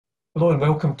Hello and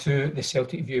welcome to the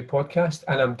Celtic View podcast.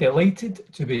 And I'm delighted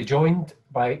to be joined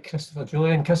by Christopher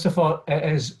Jullien. Christopher, it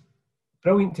is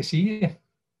brilliant to see you.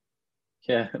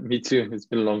 Yeah, me too. It's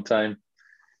been a long time.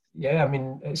 Yeah, I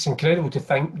mean, it's incredible to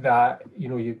think that,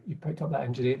 you picked up that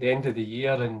injury at the end of the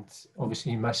year and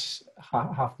obviously you miss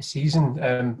half the season.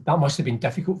 That must have been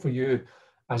difficult for you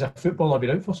as a footballer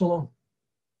being out for so long.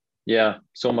 Yeah,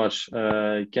 so much.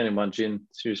 I can't imagine.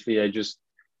 Seriously, I just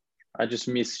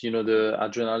miss, the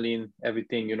adrenaline,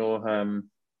 everything,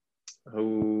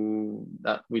 who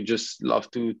that we just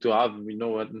love to have,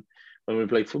 when we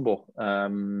play football.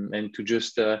 And to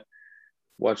just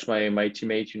watch my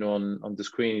teammate, on the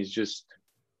screen is just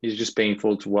it's just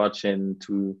painful to watch and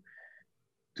to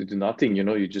do nothing.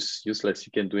 You're just useless.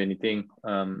 You can't do anything.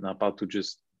 About to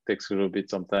just takes a little bit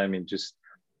some time and just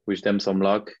wish them some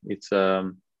luck. It's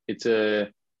been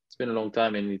a long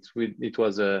time and it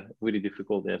was really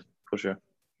difficult, yeah, for sure.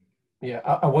 Yeah,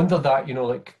 I wonder that,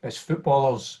 like as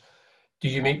footballers, do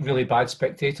you make really bad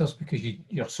spectators because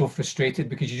you're so frustrated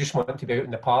because you just want to be out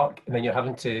in the park and then you're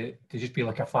having to just be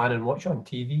like a fan and watch it on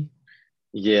TV?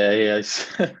 Yeah, yeah.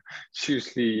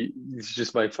 Seriously, it's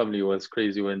just my family was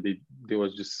crazy when they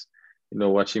was just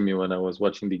watching me when I was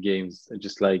watching the games. I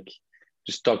just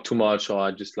talk too much, or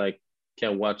I just like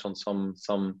can't watch on some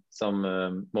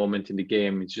moment in the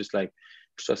game. It's just like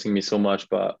stressing me so much.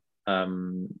 But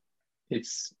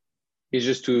it's it's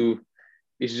just to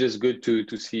it's just good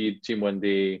to see a team when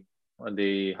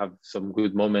they have some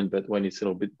good moment, but when it's a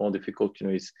little bit more difficult,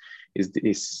 is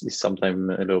sometimes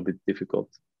a little bit difficult.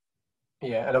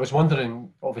 Yeah, and I was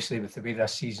wondering, obviously, with the way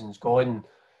this season's gone,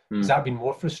 has Mm, that been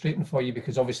more frustrating for you?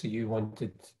 Because obviously you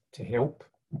wanted to help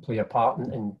and play a part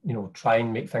and try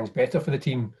and make things better for the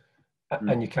team,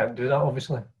 mm. and you can't do that,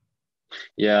 obviously.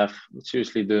 Yeah,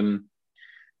 seriously, the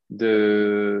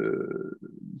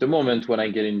the moment when I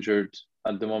get injured,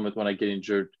 at the moment when I get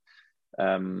injured,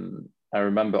 I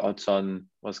remember Hudson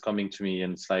was coming to me,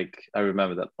 and it's like I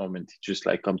remember that moment. He just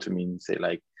like come to me and say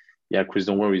like, "Yeah, Chris,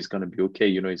 don't worry, it's gonna be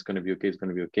okay. It's gonna be okay. It's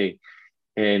gonna be okay."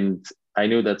 And I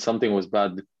knew that something was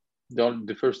bad.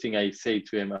 The first thing I say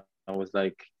to him, I was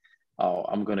like, "Oh,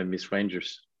 I'm gonna miss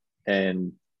Rangers."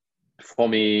 And for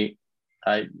me,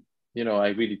 I I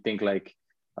really think like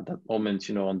at that moment,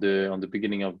 on the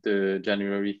beginning of the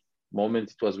January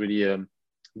moment, it was really a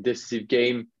decisive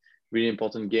game, really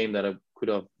important game that I could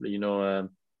have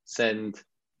sent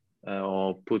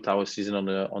or put our season on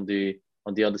the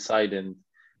other side. And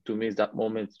to miss that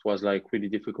moment, it was like really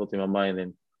difficult in my mind.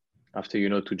 And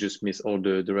after to just miss all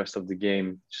the rest of the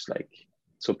game, just like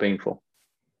so painful.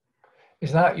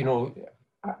 Is that,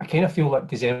 I kind of feel like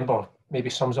December maybe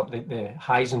sums up the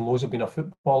highs and lows of being a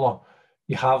footballer.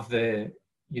 You have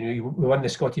we win the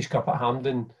Scottish Cup at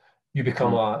Hampden, you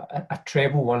become Mm, a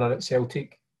treble winner at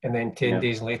Celtic, and then 10 yeah.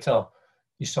 days later,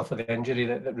 you suffer the injury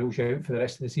that rules you out for the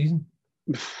rest of the season.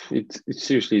 It's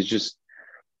seriously, it's just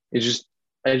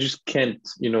I just can't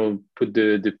put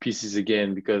the pieces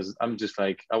again, because I'm just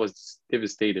like I was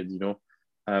devastated.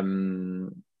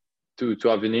 Um to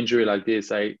have an injury like this.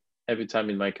 I Every time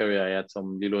in my career I had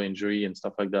some little injury and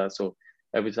stuff like that, so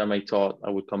every time I thought I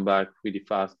would come back really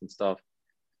fast and stuff.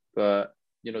 But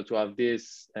to have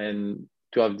this and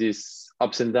to have this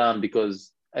ups and down,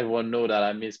 because everyone know that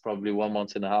I missed probably 1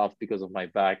 month and a half because of my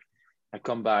back. I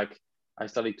come back, I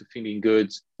started to feeling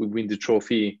good. We win the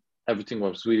trophy, everything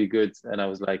was really good, and I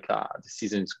was like, the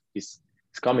season is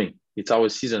coming. It's our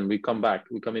season. We come back.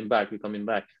 We're coming back. We're coming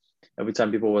back. Every time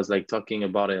people was like talking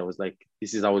about it, I was like,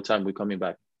 this is our time. We're coming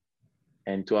back.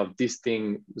 And to have this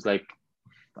thing was like,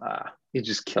 it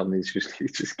just killed me.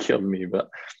 It just killed me. But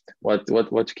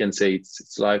what you can say?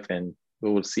 It's life, and we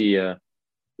will see.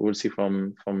 We will see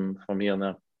from here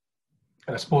now.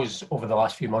 And I suppose over the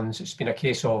last few months, it's been a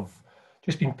case of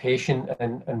just being patient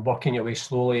and working your way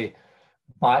slowly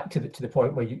back to the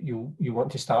point where you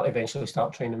want to eventually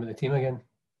start training with the team again.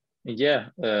 Yeah,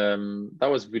 that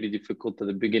was really difficult at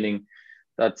the beginning.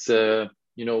 That's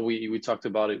we talked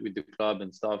about it with the club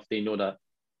and stuff. They know that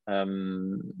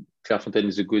um, Clairefontaine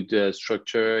is a good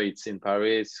structure. It's in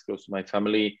Paris, close to my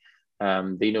family.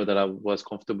 They know that I was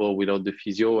comfortable without the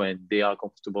physio, and they are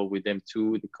comfortable with them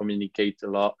too. They communicate a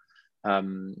lot.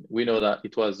 We know that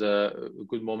it was a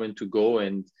good moment to go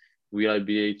and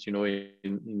rehabilitate,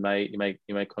 in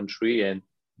my country, and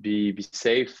be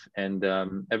safe. And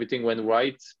everything went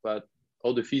right. But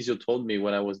all the physio told me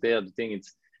when I was there, the thing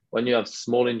is, when you have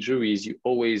small injuries, you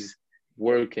always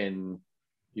work and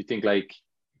you think like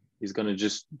it's gonna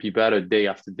just be better day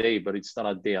after day, but it's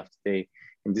not a day after day.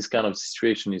 In this kind of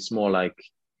situation, it's more like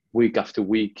week after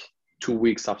week, 2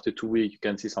 weeks after 2 weeks, you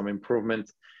can see some improvement.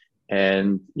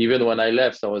 And even when I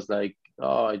left, I was like,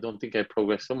 oh, I don't think I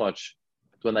progressed so much.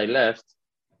 But when I left,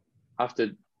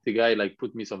 after the guy like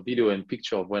put me some video and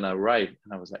picture of when I arrived,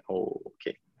 and I was like, oh,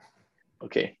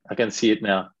 okay, I can see it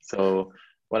now. So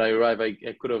when I arrived, I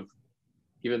could have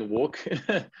even walk.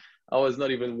 I was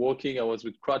not even walking. I was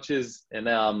with crutches, and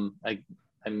now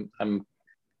I'm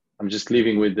just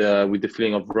living with the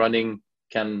feeling of running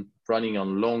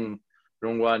on long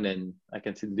run, and I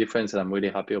can see the difference, and I'm really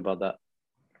happy about that.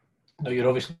 Now you're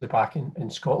obviously back in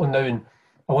Scotland now, and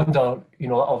I wonder,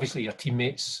 obviously your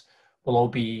teammates will all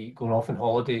be going off on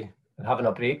holiday and having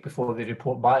a break before they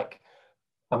report back.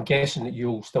 I'm guessing that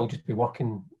you'll still just be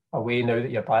working away now that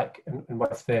you're back and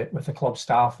with the club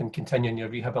staff and continuing your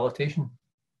rehabilitation.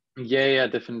 Yeah,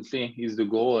 definitely is the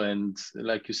goal, and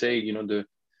like you say, the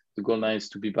goal now is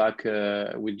to be back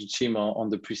with the team on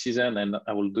the preseason, and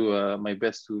I will do my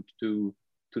best to do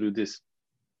this.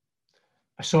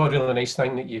 I saw a really nice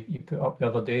thing that you put up the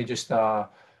other day, just a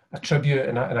tribute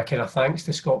and a kind of thanks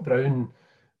to Scott Brown.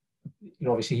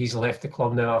 Obviously he's left the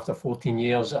club now after 14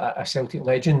 years, a Celtic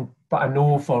legend. But I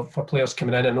know for players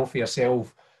coming in, I know for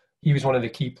yourself, he was one of the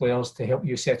key players to help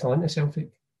you settle into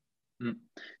Celtic.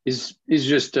 He's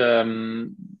just a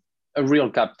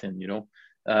real captain,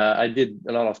 I did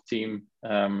a lot of team,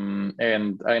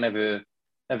 and I never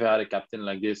had a captain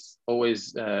like this.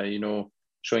 Always,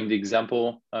 showing the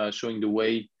example, showing the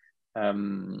way.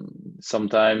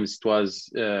 Sometimes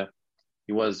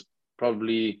he was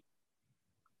probably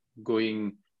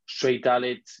going straight at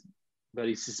it, but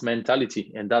it's his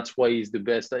mentality, and that's why he's the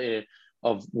best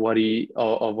of what he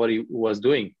was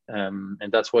doing,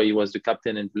 and that's why he was the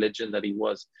captain and the legend that he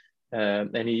was,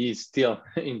 and he is still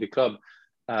in the club.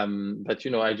 But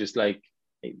I just like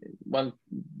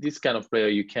this kind of player.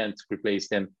 You can't replace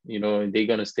them. They're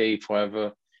gonna stay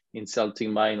forever in Celtic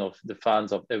mind of the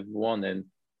fans, of everyone, and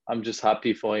I'm just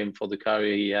happy for him, for the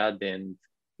career he had, and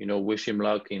wish him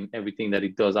luck in everything that he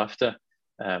does after.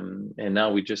 And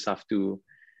now we just have to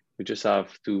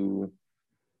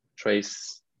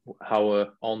trace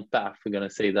our own path. We're gonna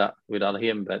say that without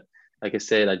him, but like I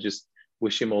said, I just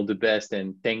wish him all the best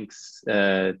and thank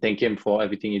him for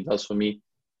everything he does for me.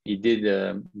 He did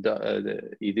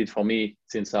for me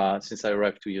since I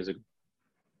arrived 2 years ago.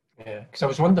 Yeah, because I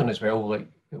was wondering as well, like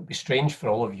it would be strange for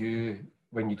all of you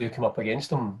when you do come up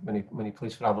against him when he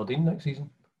plays for Aberdeen next season.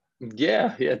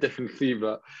 Yeah, definitely.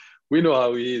 But we know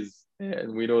how he is,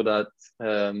 and we know that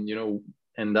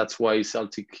and that's why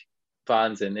Celtic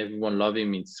fans and everyone love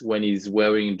him. It's when he's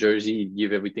wearing a jersey, he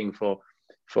give everything for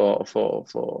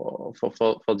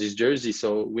this jersey.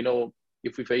 So we know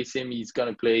if we face him, he's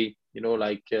gonna play.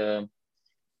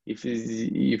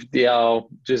 If they are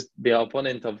just the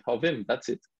opponent of him, that's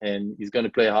it. And he's gonna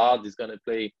play hard. He's gonna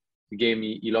play the game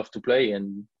he loves to play,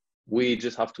 and we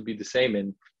just have to be the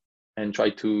same and try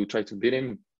to beat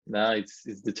him. Now it's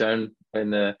the turn,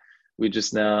 and we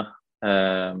just now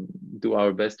do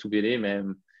our best to beat him.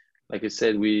 And like I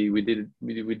said, we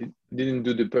didn't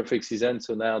do the perfect season,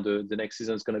 so now the next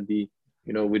season is gonna be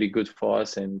really good for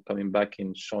us and coming back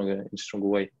in stronger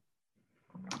way.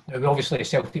 Now, obviously,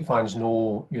 Celtic fans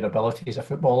know your ability as a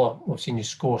footballer. We've seen you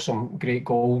score some great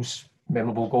goals,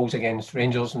 memorable goals against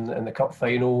Rangers in the cup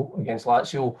final against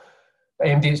Lazio. But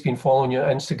MD has been following your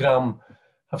Instagram.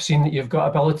 I've seen that you've got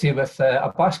ability with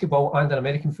a basketball and an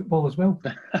American football as well.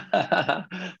 That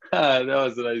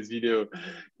was a nice video.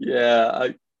 Yeah,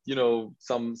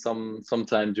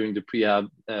 sometime during the prehab,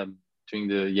 during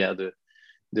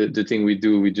the thing we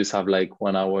do, we just have like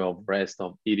 1 hour of rest,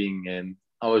 of eating, and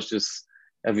I was just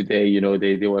every day,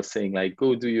 they were saying like,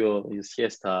 go do your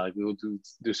siesta, go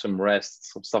do some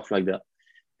rest, some stuff like that.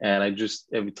 And I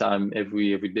just every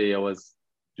day I was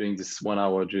doing this 1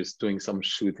 hour, just doing some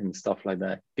shoot and stuff like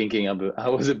that, thinking I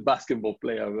was a basketball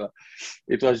player. But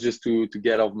it was just to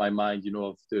get off my mind,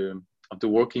 of the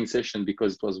working session,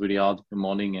 because it was really hard in the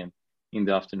morning and in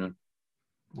the afternoon.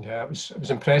 Yeah, it was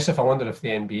impressive. I wonder if the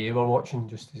NBA were watching.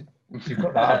 Just you've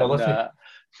got that ability.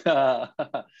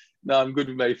 No, I'm good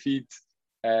with my feet,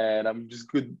 and I'm just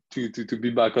good to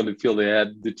be back on the field. I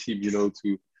had the team,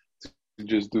 to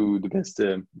just do the best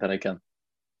that I can.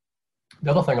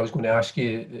 The other thing I was going to ask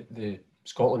you, the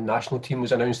Scotland national team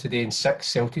was announced today, and 6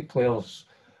 Celtic players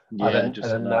are in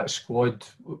that squad,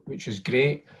 which is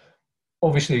great.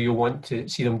 Obviously, you'll want to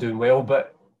see them doing well,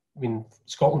 but I mean,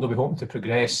 Scotland will be hoping to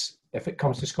progress. If it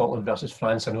comes to Scotland versus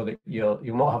France, I know that you'll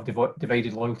not have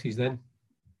divided loyalties then.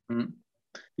 Mm-hmm.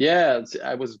 Yeah,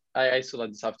 I saw that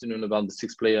this afternoon about the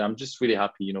 6th player. I'm just really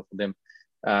happy, for them.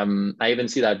 I even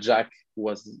see that Jack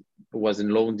was in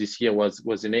loan this year,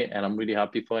 was in it, and I'm really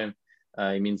happy for him.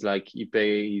 It means like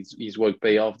his work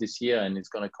pay off this year, and it's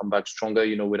gonna come back stronger,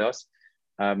 with us.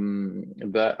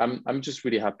 But I'm just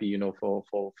really happy, you know,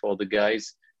 for the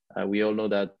guys. We all know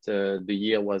that the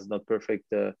year was not perfect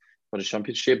for the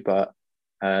championship, but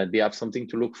they have something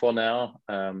to look for now.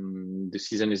 The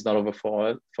season is not over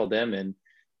for them, and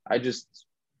I just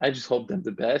hope them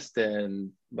the best.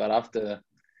 And but after,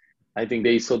 I think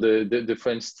they saw the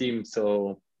French team,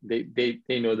 so they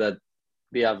know that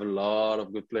they have a lot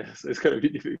of good players. It's going to be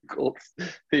difficult.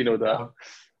 They know that.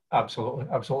 Absolutely,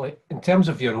 absolutely. In terms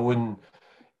of your own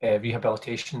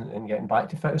rehabilitation and getting back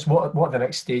to fitness, what are the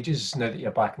next stages now that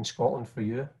you're back in Scotland for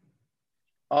you?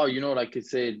 Oh, you know, like I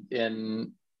said,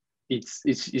 and it's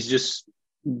just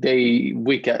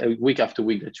week after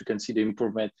week that you can see the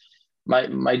improvement.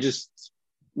 My just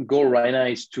goal right now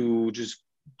is to just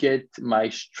get my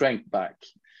strength back.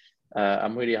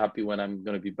 I'm really happy when I'm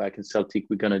gonna be back in Celtic.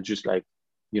 We're gonna just like,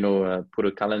 you know, put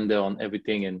a calendar on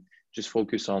everything and just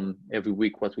focus on every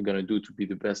week what we're gonna do to be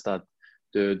the best at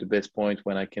the best point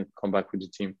when I can come back with the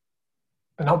team.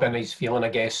 And that'll be a nice feeling, I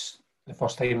guess, the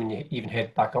first time when you even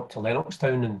head back up to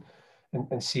Lennoxtown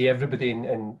and see everybody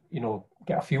and you know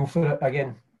get a feel for it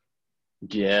again.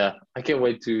 Yeah, I can't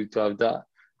wait to have that.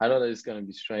 I know that it's gonna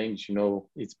be strange, you know,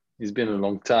 it's been a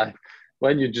long time.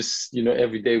 When you just, you know,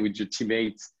 every day with your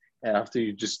teammates and after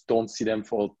you just don't see them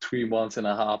for 3 months and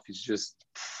a half, it's just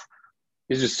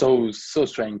so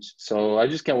strange. So I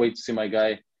just can't wait to see my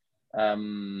guy.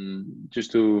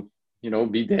 Just to, you know,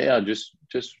 be there, just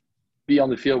be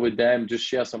on the field with them, just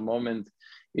share some moment.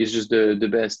 It's just the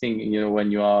best thing, you know,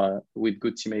 when you are with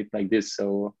good teammates like this.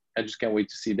 So I just can't wait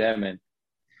to see them and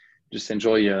just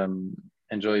enjoy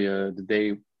the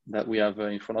day that we have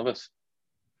in front of us.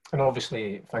 And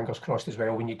obviously, fingers crossed as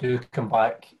well, when you do come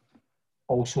back,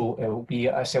 also it will be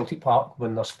at Celtic Park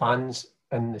when there's fans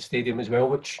in the stadium as well,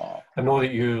 which Oh, I know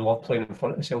that you love playing in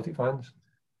front of Celtic fans.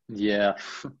 yeah,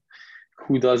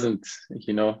 who doesn't?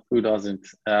 You know, who doesn't?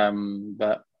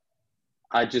 But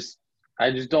I just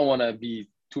I just don't want to be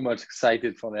too much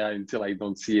excited for that until I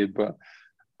don't see it. But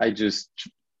I just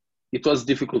it was a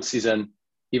difficult season.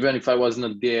 Even if I was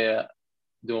not there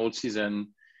the whole season,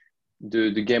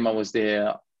 the game I was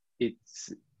there,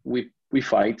 it's we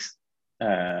fight.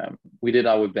 We did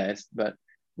our best, but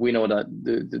we know that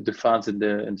the fans and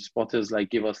the supporters like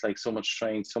give us like so much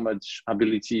strength, so much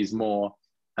abilities more.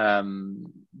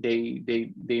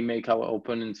 They make our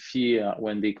opponent fear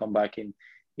when they come back in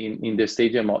their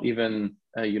stadium or even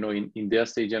you know in their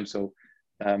stadium. So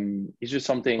it's just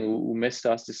something who missed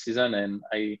us this season, and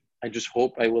I just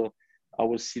hope I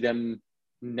will see them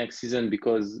next season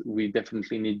because we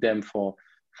definitely need them for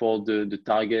the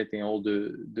target and all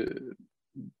the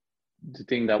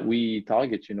thing that we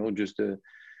target. You know, just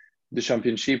the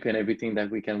championship and everything that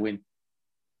we can win.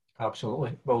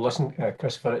 Absolutely. Well, listen,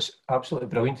 Christopher, it's absolutely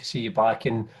brilliant to see you back,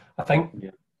 and I think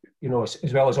Yeah. you know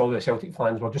as well as all the Celtic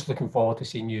fans, we're just looking forward to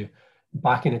seeing you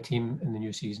back in a team in the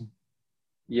new season.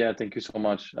 Yeah, thank you so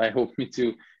much. I hope me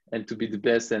too, and to be the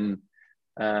best and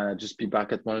just be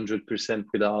back at 100%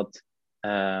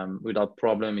 without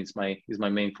problem. Is my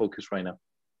main focus right now.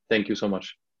 Thank you so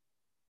much.